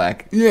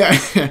 Yeah.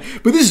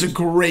 But this is a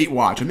great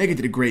watch. Omega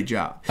did a great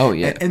job. Oh,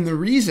 yeah. And the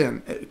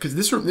reason, because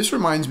this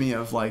reminds me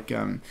of like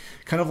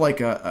kind of like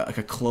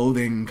a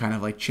clothing kind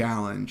of like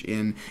challenge.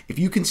 In if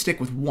you can stick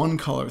with one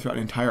color throughout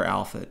an entire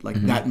outfit,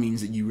 like that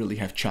means that you really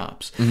have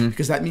chops.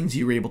 Because that means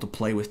you're able to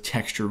play with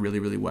texture really,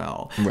 really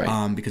well.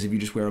 Right. Because if you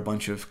just wear a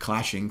bunch of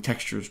clashing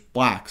textures,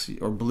 blacks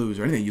or blues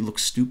or anything, you look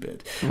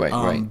stupid.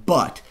 Right.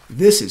 But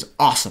this is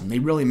awesome. They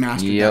really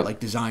mastered that like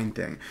design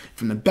thing.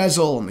 From the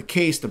bezel and the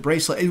case, the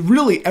bracelet,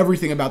 really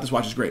everything about this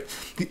watch is great.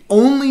 The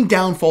only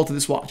downfall to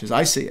this watch, as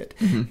I see it,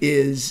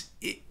 is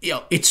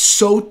it's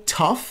so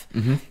tough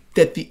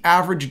that the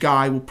average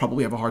guy will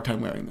probably have a hard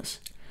time wearing this.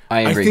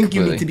 I agree think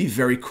completely. you need to be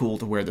very cool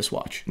to wear this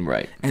watch.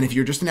 Right. And if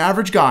you're just an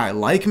average guy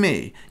like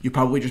me, you're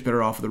probably just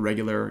better off with a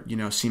regular,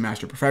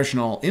 Seamaster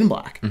Professional in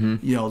black.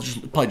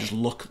 Probably just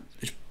look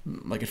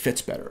like it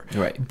fits better.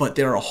 Right. But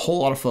there are a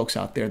whole lot of folks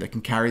out there that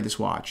can carry this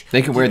watch.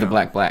 They can wear the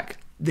black.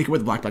 They can wear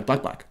the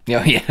black.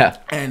 Oh, yeah.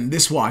 And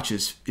this watch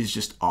is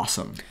just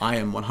awesome. I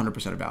am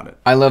 100% about it.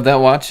 I love that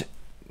watch.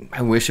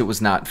 I wish it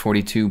was not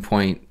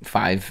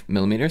 42.5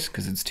 millimeters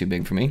because it's too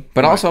big for me.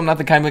 But also, I'm not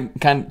the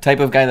type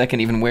of guy that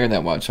can even wear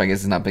that watch, so I guess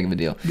it's not big of a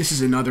deal. This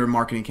is another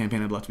marketing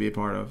campaign I'd love to be a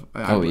part of.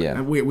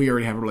 We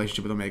already have a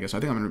relationship with Omega, so I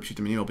think I'm going to shoot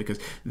them an email because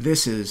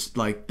this is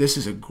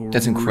a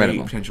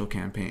great potential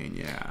campaign.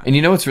 Yeah. And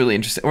you know what's really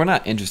interesting, or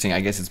not interesting?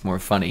 I guess it's more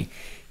funny.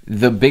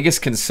 The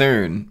biggest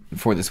concern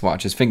for this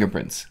watch is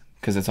fingerprints.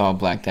 Because it's all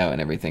blacked out and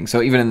everything.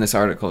 So even in this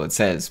article, it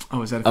says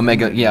is that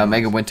Omega? Yeah,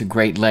 Omega went to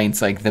great lengths.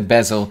 Like the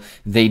bezel,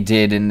 they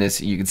did in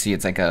this. You can see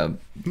it's like a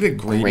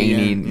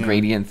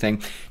gradient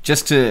thing,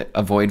 just to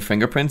avoid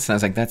fingerprints. And I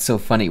was like, that's so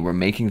funny. We're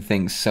making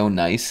things so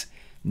nice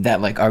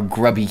that like our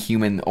grubby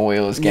human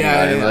oil is getting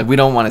out of it. Like we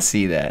don't want to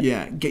see that.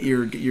 Yeah, get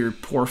your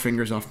poor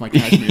fingers off my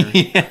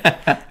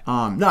cashmere.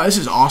 No, this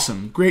is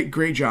awesome.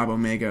 Great job,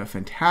 Omega.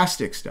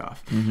 Fantastic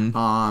stuff.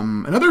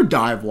 Another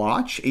dive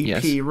watch.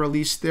 AP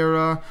released their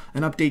an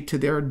update to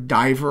their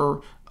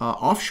Diver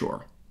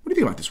offshore. What do you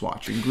think about this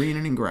watch in green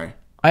and in gray?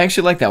 I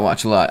actually like that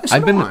watch a lot.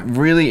 I've been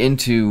really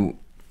into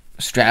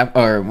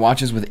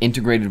watches with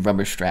integrated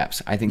rubber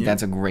straps. I think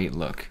that's a great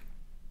look.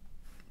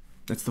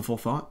 That's the full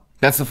thought?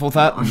 That's the full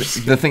thought.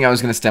 The thing I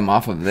was going to stem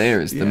off of there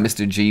is the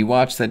Mr. G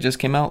watch that just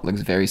came out. Looks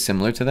very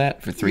similar to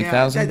that for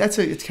 $3,000. Yeah,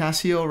 it's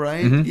Casio,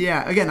 right?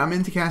 Yeah. Again, I'm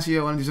into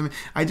Casio. I want to do something.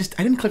 I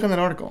didn't click on that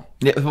article.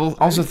 Yeah. Well,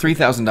 also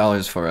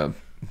 $3,000 for a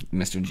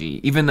Mr.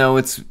 G. Even though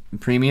it's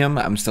premium,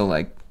 I'm still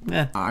like,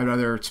 I'd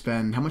rather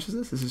spend, how much is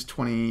this? This is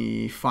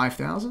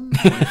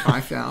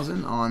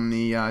 $25,000 on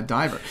the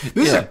Diver.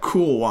 This is a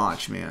cool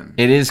watch, man.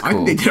 It is cool. I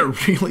think they did a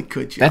really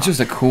good job. That's just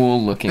a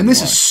cool looking And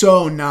this watch. is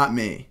so not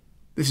me.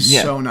 This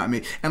is so not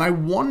me. And I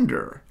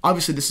wonder,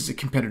 obviously this is a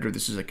competitor.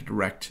 This is like a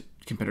direct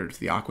competitor to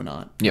the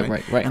Aquanaut. Yeah,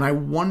 right. And I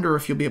wonder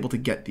if you'll be able to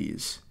get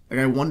these. Like,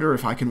 I wonder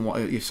if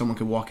if someone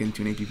could walk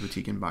into an AP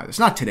boutique and buy this.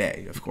 Not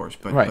today, of course,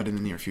 but in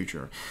the near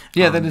future.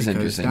 Yeah, that is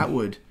interesting. That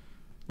would,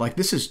 like,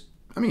 this is,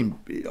 I mean,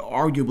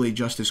 arguably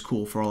just as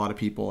cool for a lot of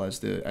people as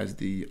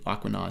the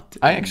Aquanaut.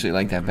 I actually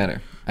like that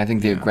better. I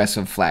think the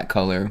aggressive flat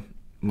color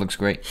looks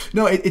great.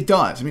 No, it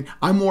does. I mean,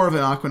 I'm more of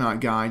an Aquanaut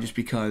guy just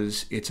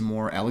because it's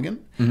more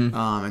elegant.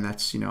 And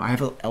that's, I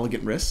have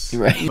elegant wrists.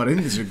 Right. But I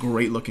think this is a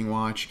great looking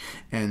watch.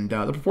 And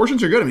the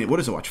proportions are good. I mean, what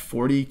is the watch?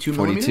 42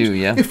 millimeters? 42,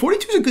 yeah.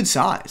 42 is a good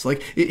size.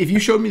 Like, if you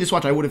showed me this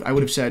watch, I would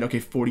have said, okay,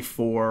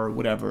 44,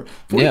 whatever.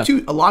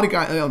 42, a lot of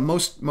guys,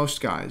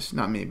 most guys,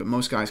 not me, but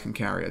most guys can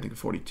carry, I think, a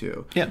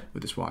 42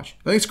 with this watch.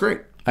 I think it's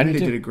great. I think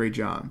they did a great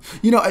job.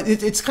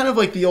 It's kind of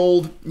like the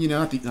old,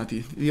 not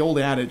the old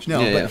adage,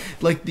 but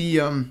like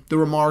the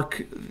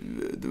remark,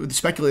 the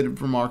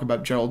speculative remark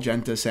about Gerald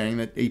Genta saying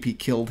that AP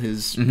killed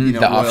his,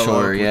 the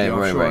offshore,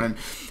 right.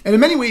 And in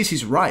many ways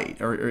he's right,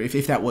 or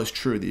if that was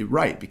true, they're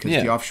right, because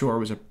the offshore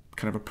was a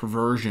kind of a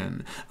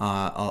perversion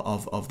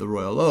of the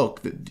Royal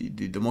Oak.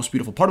 The most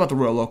beautiful part about the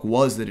Royal Oak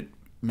was that it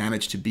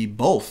managed to be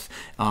both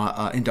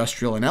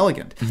industrial and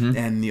elegant,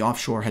 and the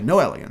offshore had no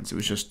elegance. It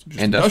was just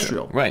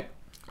industrial. Right.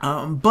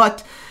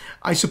 But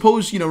I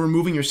suppose,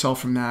 removing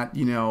yourself from that,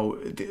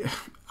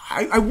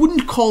 I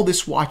wouldn't call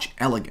this watch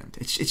elegant.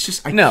 It's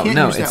just, I can't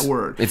use that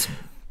word.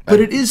 But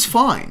it is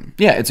fine.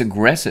 Yeah, it's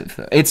aggressive.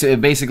 It's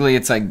basically,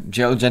 it's like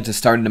Joe Genta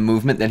started a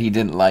movement that he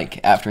didn't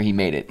like after he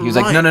made it. He was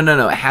like,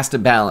 no, it has to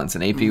balance.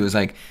 And AP was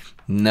like,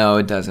 no,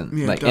 it doesn't.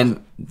 Yeah, like,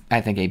 and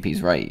I think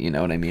AP's right. You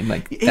know what I mean?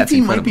 Like, that's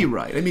incredible. Might be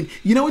right. I mean,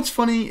 it's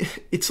funny.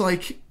 It's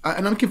like,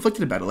 and I'm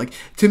conflicted about it. Like,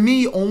 to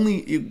me,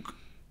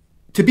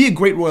 to be a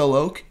great Royal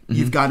Oak,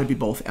 you've got to be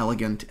both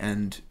elegant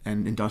and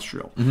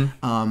industrial.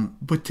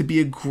 But to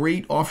be a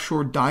great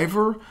offshore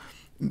diver,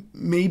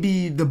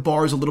 maybe the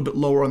bar is a little bit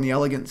lower on the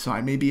elegant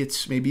side. Maybe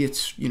it's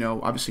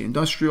obviously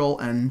industrial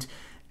and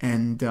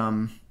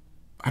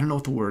I don't know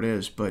what the word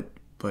is, but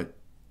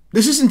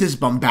this isn't as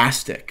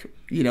bombastic,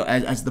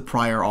 as the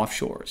prior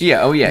offshores.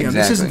 Yeah. Oh, yeah. Exactly.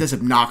 This isn't as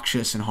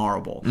obnoxious and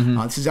horrible.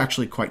 This is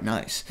actually quite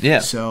nice. Yeah.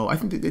 So I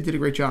think they did a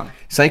great job.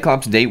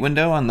 Cyclops date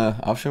window on the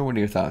offshore. What are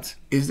your thoughts?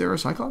 Is there a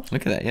Cyclops?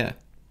 Look at that. Yeah.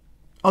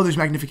 Oh, there's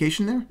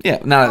magnification there? Yeah,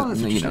 not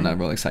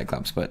really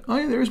Cyclops, but oh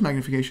yeah, there is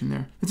magnification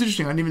there. That's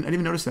interesting. I didn't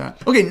even notice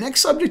that. Okay,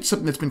 next subject,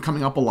 something that's been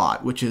coming up a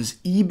lot, which is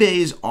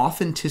eBay's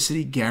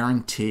authenticity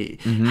guarantee.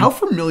 How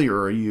familiar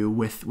are you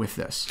with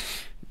this?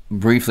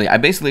 Briefly, I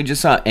basically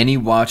just saw any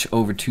watch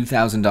over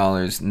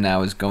 $2,000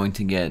 now is going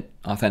to get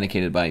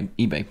authenticated by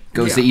eBay.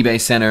 Goes to eBay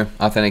Center,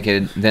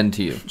 authenticated, then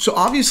to you. So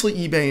obviously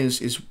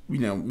eBay is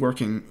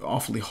working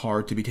awfully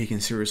hard to be taken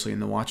seriously in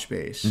the watch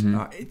space.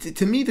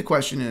 To me, the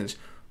question is,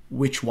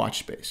 which watch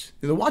space?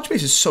 The watch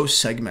space is so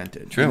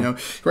segmented. True.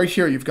 Right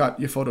here you've got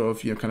your photo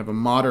of kind of a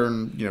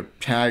modern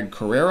Tag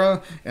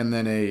Carrera, and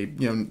then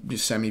a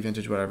semi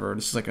vintage whatever.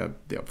 This is like a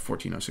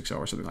 14060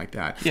 or something like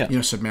that. Yeah.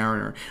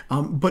 Submariner.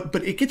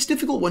 But it gets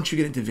difficult once you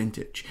get into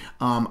vintage.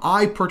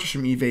 I purchase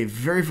from eBay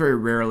very, very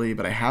rarely,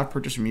 but I have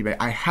purchased from eBay.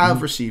 I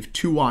have received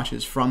 2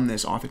 watches from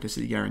this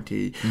authenticity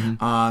guarantee.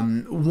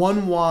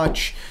 One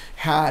watch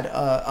had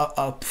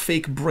a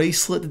fake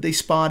bracelet that they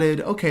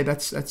spotted. Okay,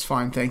 that's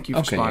fine. Thank you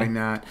for spotting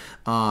that.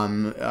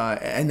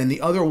 And then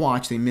the other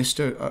watch, they missed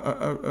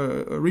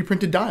a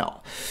reprinted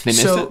dial. They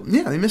missed it?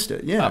 Yeah, they missed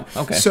it. Yeah.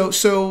 Oh, okay.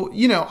 So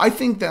I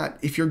think that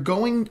if you're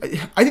going,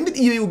 I think that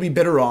eBay would be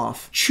better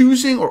off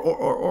choosing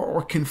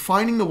or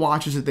confining the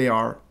watches that they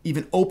are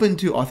even open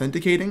to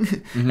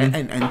authenticating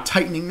and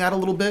tightening that a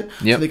little bit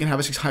so they can have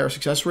a higher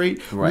success rate.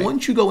 Right.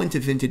 Once you go into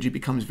vintage, it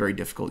becomes very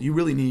difficult. You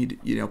really need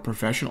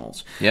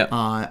professionals.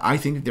 I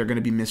think that they're going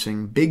to be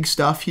missing big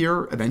stuff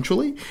here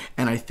eventually,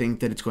 and I think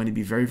that it's going to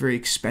be very, very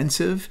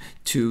expensive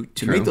to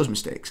make those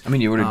mistakes. I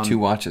mean, you ordered 2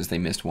 watches, they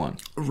missed 1.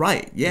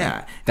 Right,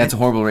 yeah. That's a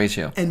horrible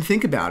ratio. And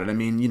think about it. I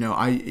mean,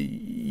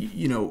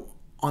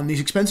 on these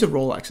expensive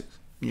Rolexes,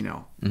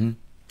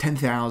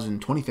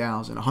 10,000,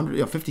 20,000,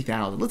 100,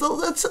 50,000.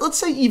 Let's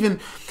say even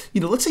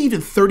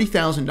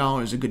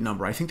 $30,000 is a good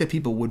number. I think that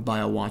people would buy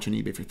a watch on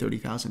eBay for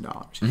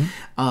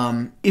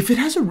 $30,000. If it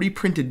has a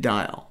reprinted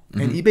dial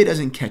and eBay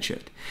doesn't catch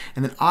it,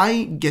 and then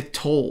I get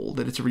told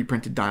that it's a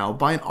reprinted dial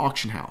by an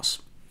auction house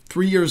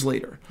 3 years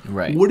later,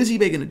 what is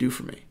eBay going to do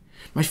for me?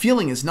 My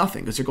feeling is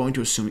nothing, because they're going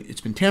to assume it's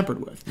been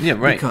tampered with. Yeah,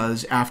 right.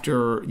 Because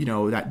after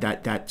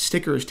that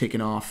sticker is taken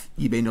off,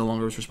 eBay no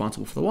longer is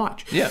responsible for the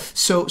watch. Yeah.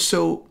 So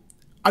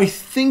I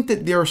think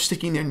that they're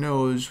sticking their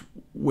nose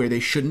where they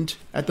shouldn't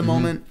at the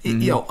moment.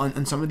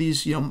 On some of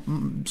these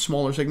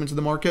smaller segments of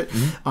the market.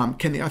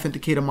 Can they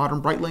authenticate a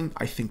modern Breitling?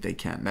 I think they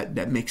can.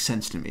 That makes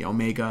sense to me.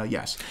 Omega,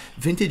 yes.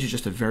 Vintage is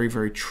just a very,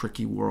 very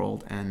tricky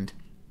world, and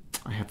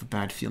I have a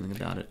bad feeling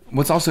about it.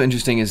 What's also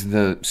interesting is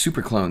the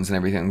super clones and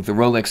everything, the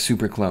Rolex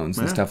super clones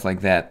and stuff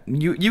like that.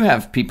 You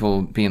have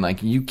people being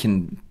like, you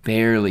can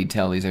barely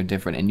tell these are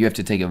different, and you have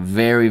to take a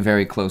very,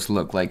 very close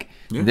look. Like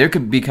there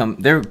could be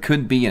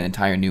an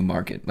entire new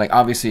market. Like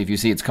obviously, if you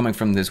see it's coming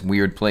from this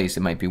weird place,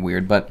 it might be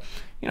weird, but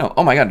you know,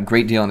 oh my God,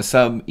 great deal on a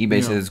sub.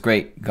 eBay says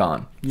great,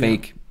 gone,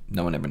 fake.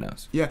 No one ever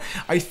knows. Yeah,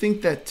 I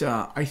think that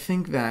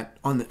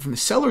from the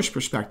seller's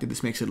perspective,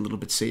 this makes it a little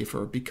bit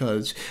safer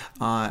because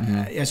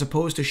as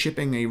opposed to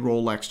shipping a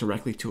Rolex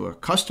directly to a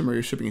customer,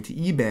 you're shipping it to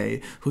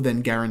eBay, who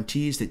then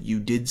guarantees that you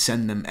did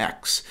send them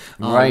X.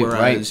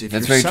 Whereas if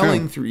you're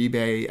selling through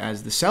eBay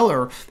as the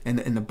seller, and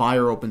the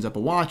buyer opens up a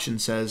watch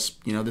and says,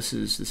 you know, this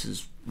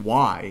is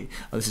Y,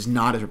 this is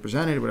not as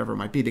represented, whatever it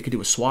might be, they could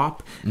do a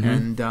swap,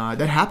 and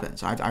that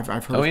happens. I've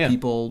heard of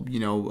people,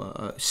 you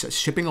know,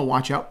 shipping a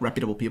watch out,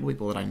 reputable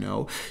people that I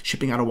know,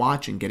 shipping out a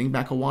watch and getting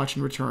back a watch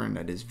in return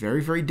that is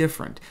very, very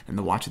different than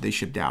the watch that they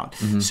shipped out.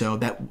 So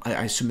that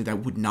I assume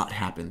that would not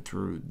happen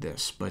through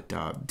this. But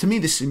to me,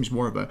 this seems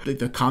more of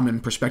the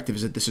common perspective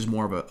is that this is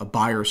more of a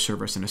buyer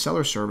service than a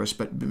seller service.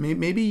 But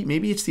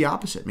maybe it's the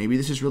opposite. Maybe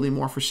this is really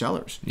more for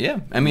sellers.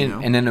 Yeah, I mean,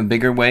 and in a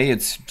bigger way,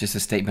 it's just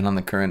a statement on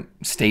the current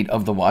state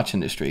of the watch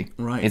industry.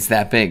 Right. It's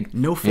that big.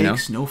 No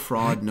fakes, no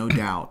fraud, no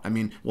doubt. I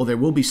mean, well, there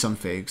will be some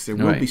fakes, there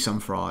will be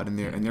some fraud, and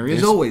there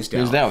is always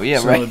doubt. There's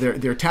doubt, so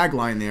their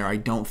tagline there, I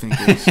don't think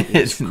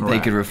is correct. They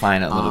could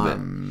refine it a little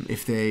bit.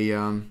 If they,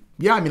 I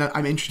mean,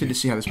 I'm interested to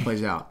see how this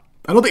plays out.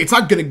 I don't think it's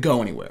not going to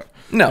go anywhere.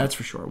 No, that's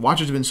for sure.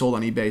 Watches have been sold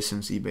on eBay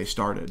since eBay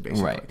started,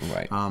 basically.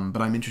 Right.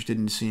 But I'm interested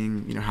in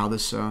seeing, you know, how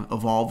this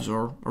evolves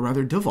or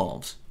rather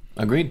devolves.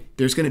 Agreed.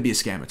 There's going to be a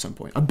scam at some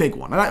point, a big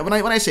one. When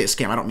I say a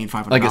scam, I don't mean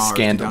 $500. Like a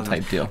scandal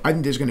type deal. I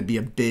think there's going to be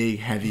a big,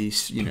 heavy,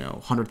 you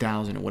know,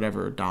 $100,000 or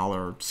whatever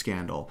dollar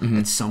scandal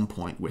at some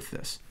point with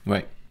this.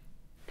 Right.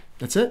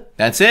 That's it.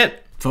 That's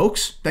it.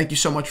 Folks, thank you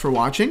so much for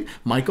watching.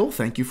 Michael,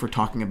 thank you for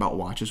talking about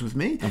watches with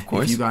me. Of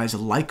course. If you guys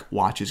like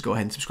watches, go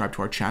ahead and subscribe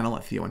to our channel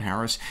at Theo and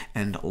Harris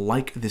and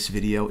like this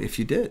video if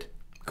you did.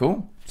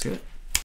 Cool. That's it.